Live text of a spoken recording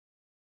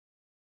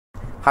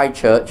Hi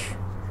church,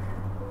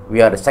 we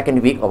are the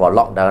second week of our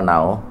lockdown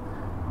now.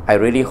 I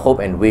really hope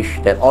and wish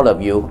that all of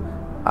you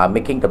are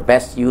making the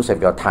best use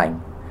of your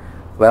time.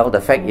 Well, the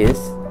fact is,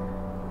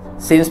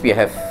 since we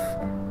have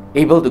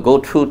able to go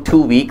through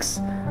 2 weeks,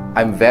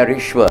 I'm very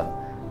sure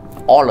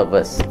all of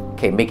us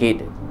can make it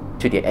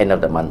to the end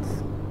of the month.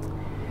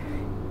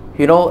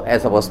 You know,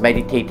 as I was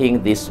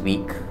meditating this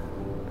week,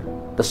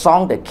 the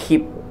song that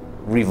keep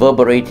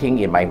reverberating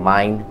in my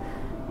mind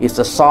is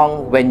the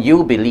song When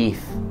You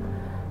Believe,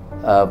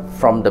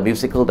 from the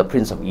musical The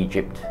Prince of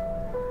Egypt.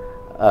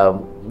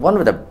 One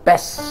of the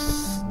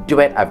best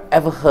duet I've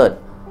ever heard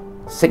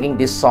singing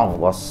this song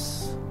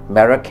was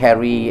Mariah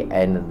Carey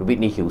and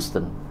Whitney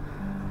Houston.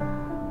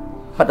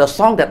 But the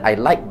song that I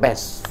like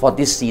best for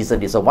this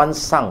season is the one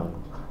sung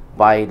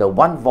by the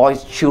One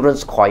Voice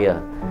Children's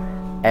Choir.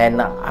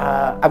 And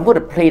I'm going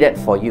to play that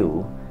for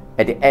you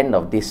at the end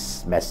of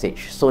this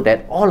message so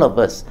that all of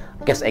us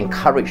get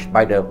encouraged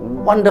by the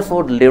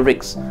wonderful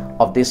lyrics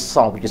of this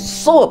song, which is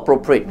so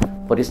appropriate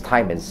for this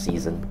time and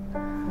season.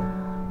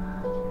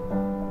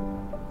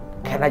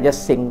 Can I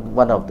just sing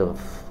one of the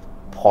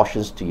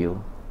portions to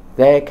you?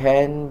 There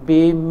can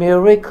be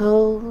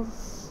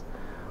miracles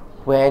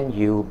when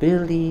you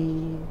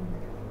believe,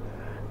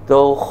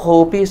 though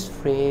hope is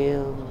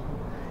frail,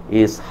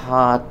 it's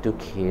hard to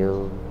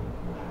kill.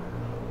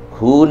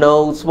 Who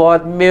knows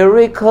what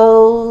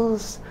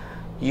miracles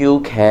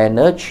you can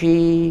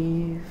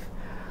achieve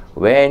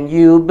when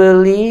you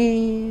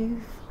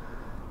believe?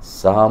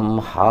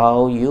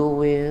 Somehow you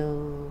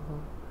will.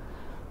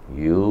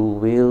 You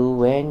will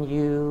when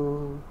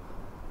you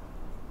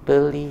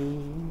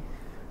believe.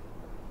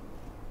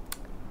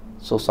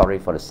 So sorry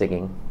for the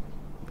singing.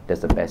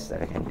 That's the best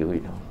that I can do,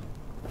 you know.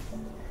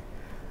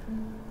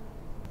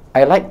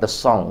 I like the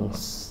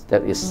songs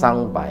that is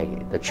sung by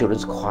the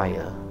children's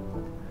choir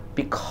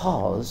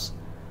because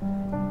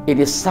it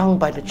is sung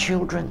by the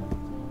children.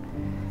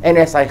 And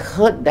as I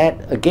heard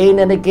that again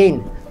and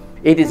again,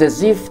 it is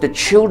as if the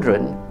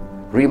children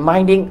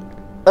reminding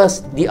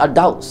us, the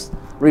adults,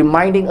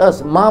 reminding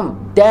us,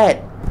 Mom,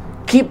 Dad,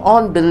 keep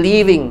on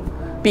believing,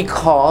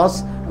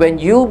 because when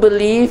you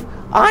believe,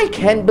 I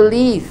can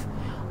believe.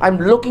 I'm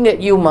looking at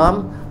you,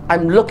 Mom.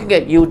 I'm looking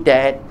at you,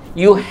 Dad.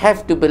 You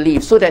have to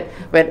believe, so that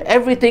when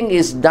everything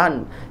is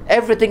done,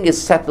 everything is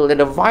settled, and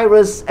the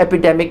virus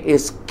epidemic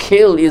is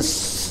killed,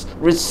 is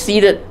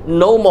receded,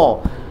 no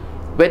more.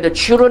 When the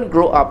children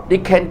grow up, they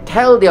can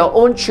tell their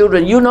own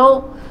children, you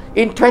know,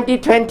 in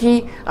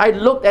 2020, I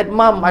looked at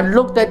Mom, I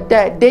looked at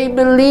Dad. They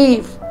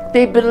believed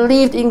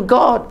in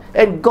God,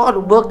 and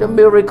God worked a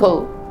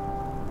miracle.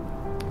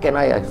 Can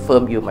I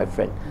affirm you, my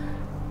friend?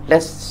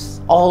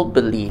 Let's all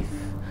believe.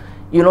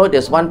 You know,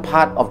 there's one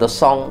part of the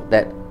song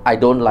that I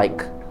don't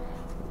like,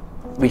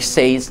 which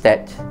says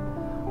that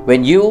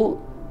when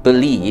you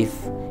believe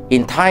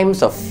in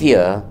times of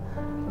fear,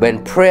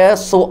 when prayer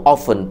so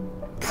often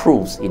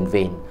proves in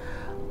vain.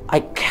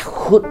 I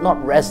could not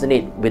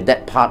resonate with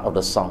that part of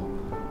the song.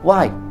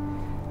 Why?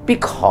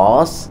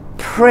 Because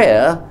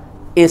prayer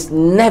is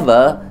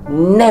never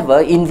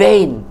in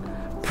vain.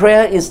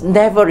 Prayer is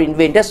never in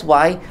vain. That's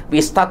why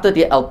we started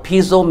the El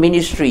Piso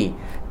ministry.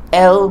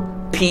 El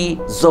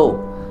Piso.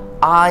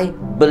 I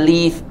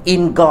believe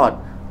in God.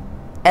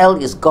 El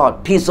is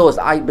God, Piso is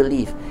I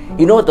believe.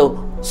 You know, the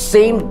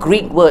same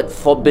Greek word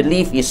for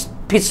belief is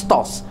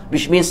pistos,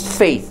 which means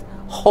faith,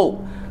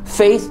 hope.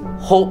 Faith,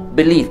 hope,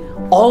 belief,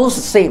 all the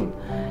same.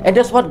 And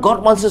that's what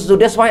God wants us to do.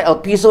 That's why El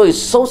Piso is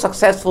so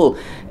successful,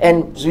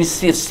 and we've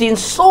seen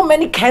so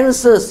many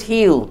cancers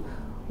healed.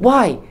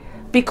 Why?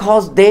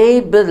 Because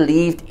they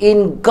believed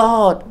in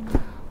God.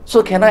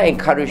 So can I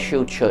encourage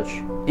you, church,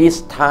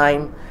 this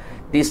time,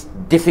 this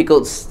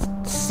difficult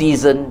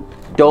season,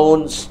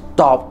 don't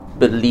stop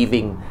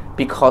believing,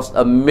 because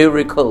a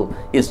miracle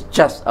is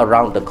just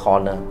around the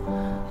corner.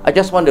 I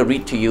just want to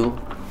read to you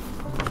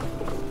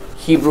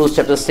Hebrews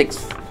chapter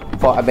 6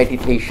 for our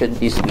meditation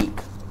this week.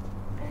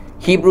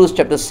 Hebrews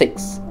chapter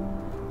 6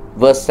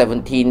 verse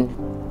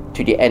 17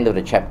 to the end of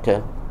the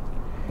chapter.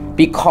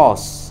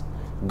 Because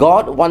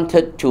God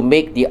wanted to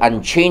make the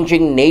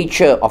unchanging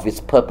nature of His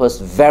purpose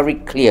very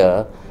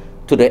clear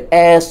to the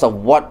heirs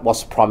of what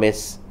was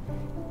promised.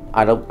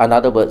 In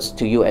other words,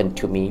 to you and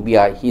to me, we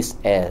are His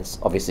heirs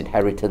of His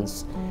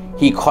inheritance.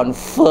 He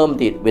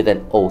confirmed it with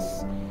an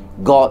oath.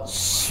 God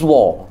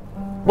swore.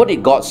 What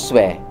did God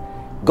swear?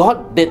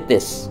 God did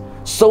this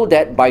so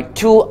that by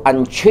two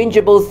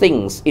unchangeable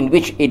things in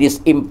which it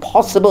is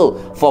impossible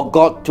for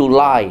God to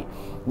lie,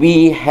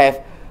 we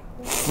have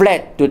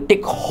fled to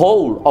take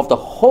hold of the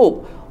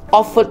hope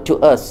offered to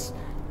us,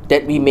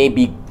 that we may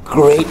be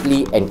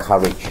greatly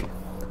encouraged.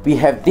 We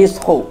have this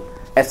hope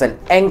as an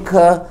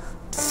anchor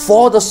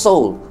for the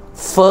soul,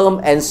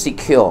 firm and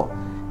secure,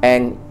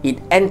 and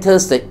it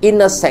enters the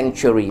inner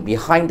sanctuary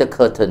behind the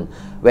curtain,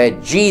 where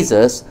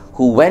Jesus,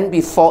 who went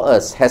before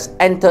us, has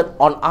entered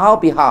on our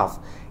behalf.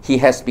 He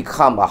has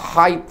become a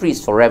high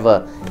priest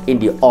forever in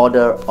the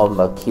order of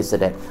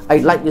Melchizedek. I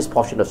like this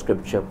portion of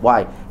scripture.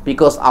 Why?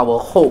 Because our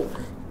hope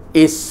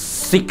is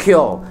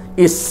secure,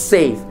 is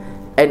safe,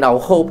 And our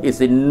hope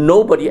is in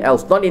nobody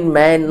else, not in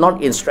man,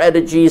 not in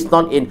strategies,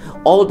 not in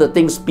all the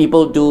things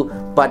people do,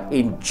 but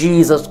in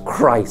Jesus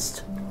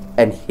Christ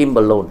and Him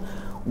alone.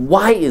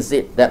 Why is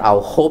it that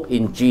our hope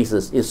in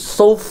Jesus is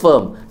so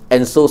firm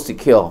and so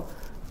secure?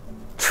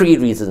 3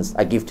 reasons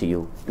I give to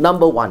you.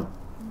 Number 1,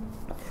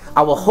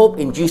 our hope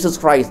in Jesus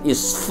Christ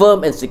is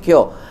firm and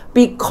secure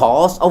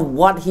because of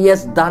what He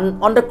has done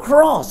on the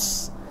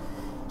cross.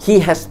 He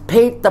has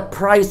paid the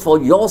price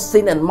for your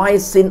sin and my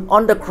sin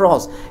on the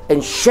cross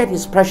and shed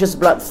His precious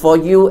blood for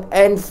you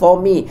and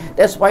for me.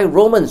 That's why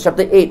Romans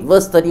chapter 8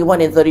 verse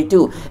 31 and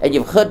 32, and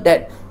you've heard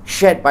that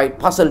shared by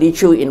Pastor Lee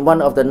Chu in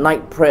one of the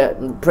night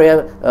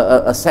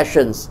prayer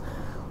sessions.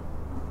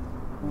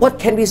 What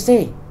can we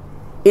say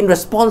in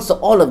response to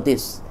all of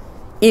this?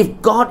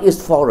 If God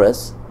is for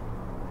us,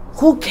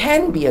 who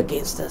can be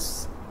against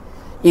us?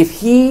 If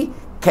He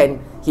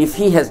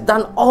has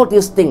done all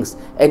these things,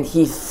 and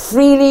He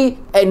freely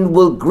and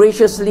will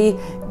graciously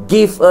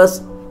give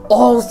us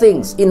all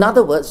things. In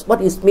other words,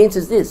 what it means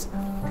is this: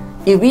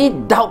 if we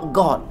doubt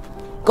God,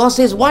 God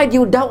says, why do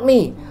you doubt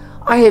me?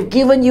 I have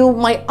given you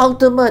my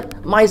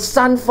ultimate, my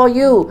Son for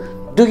you.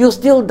 Do you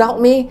still doubt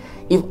me?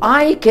 If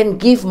I can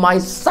give my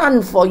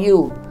Son for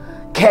you,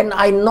 can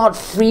I not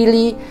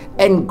freely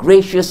and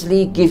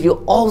graciously give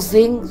you all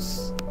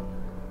things?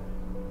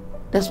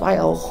 That's why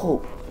our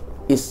hope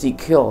is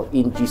secure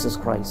in Jesus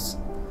Christ.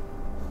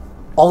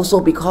 Also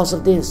because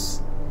of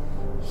this,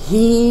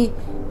 He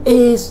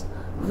is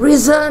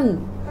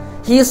risen.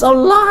 He is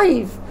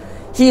alive.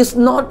 He is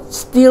not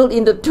still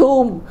in the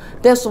tomb.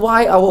 That's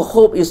why our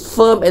hope is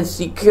firm and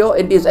secure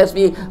in this as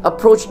we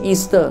approach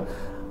Easter.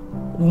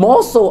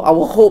 More so,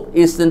 our hope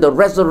is in the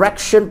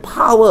resurrection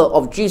power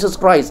of Jesus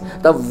Christ.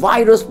 The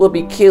virus will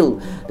be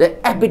killed.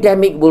 The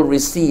epidemic will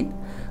recede.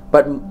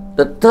 But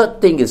the third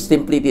thing is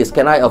simply this.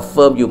 Can I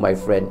affirm you, my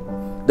friend?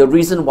 The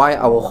reason why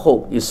our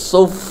hope is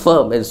so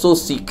firm and so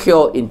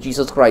secure in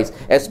Jesus Christ,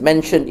 as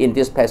mentioned in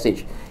this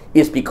passage,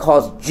 is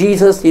because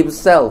Jesus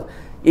Himself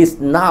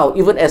is now,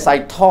 even as I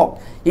talk,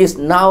 is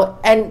now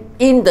and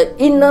in the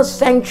inner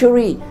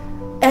sanctuary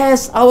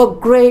as our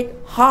great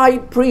high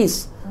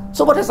priest.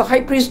 So what does the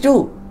high priest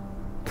do?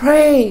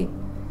 Pray,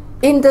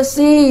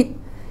 intercede.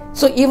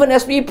 So even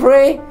as we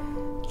pray,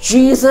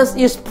 Jesus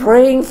is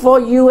praying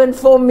for you and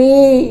for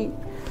me.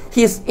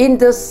 He's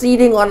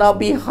interceding on our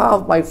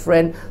behalf, my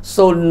friend.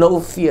 So no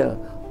fear,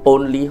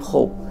 only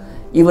hope.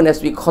 Even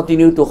as we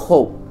continue to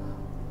hope,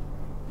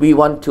 we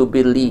want to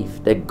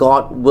believe that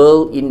God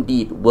will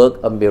indeed work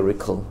a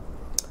miracle.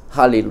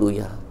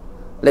 Hallelujah.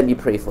 Let me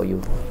pray for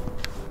you.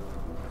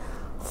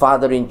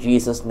 Father, in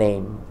Jesus'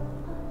 name,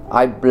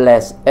 I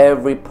bless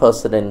every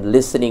person in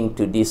listening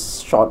to this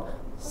short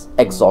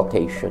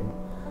exhortation.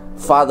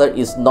 Father,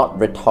 it's not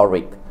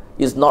rhetoric.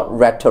 It's not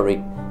rhetoric.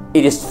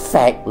 It is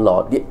fact,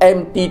 Lord. The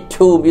empty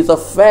tomb is a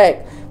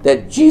fact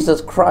that Jesus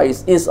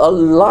Christ is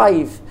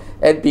alive.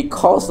 And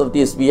because of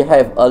this, we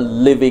have a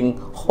living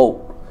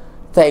hope.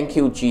 Thank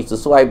you,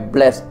 Jesus. So I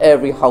bless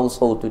every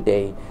household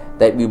today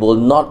that we will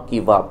not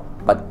give up,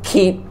 but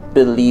keep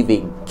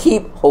believing,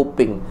 keep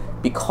hoping,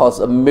 because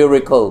a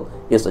miracle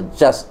is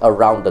just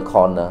around the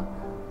corner.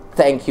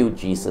 Thank you,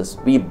 Jesus.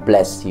 We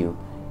bless you.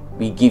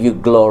 We give you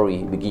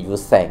glory. We give you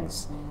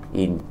thanks.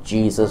 In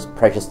Jesus'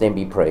 precious name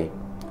we pray.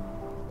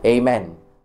 Amen.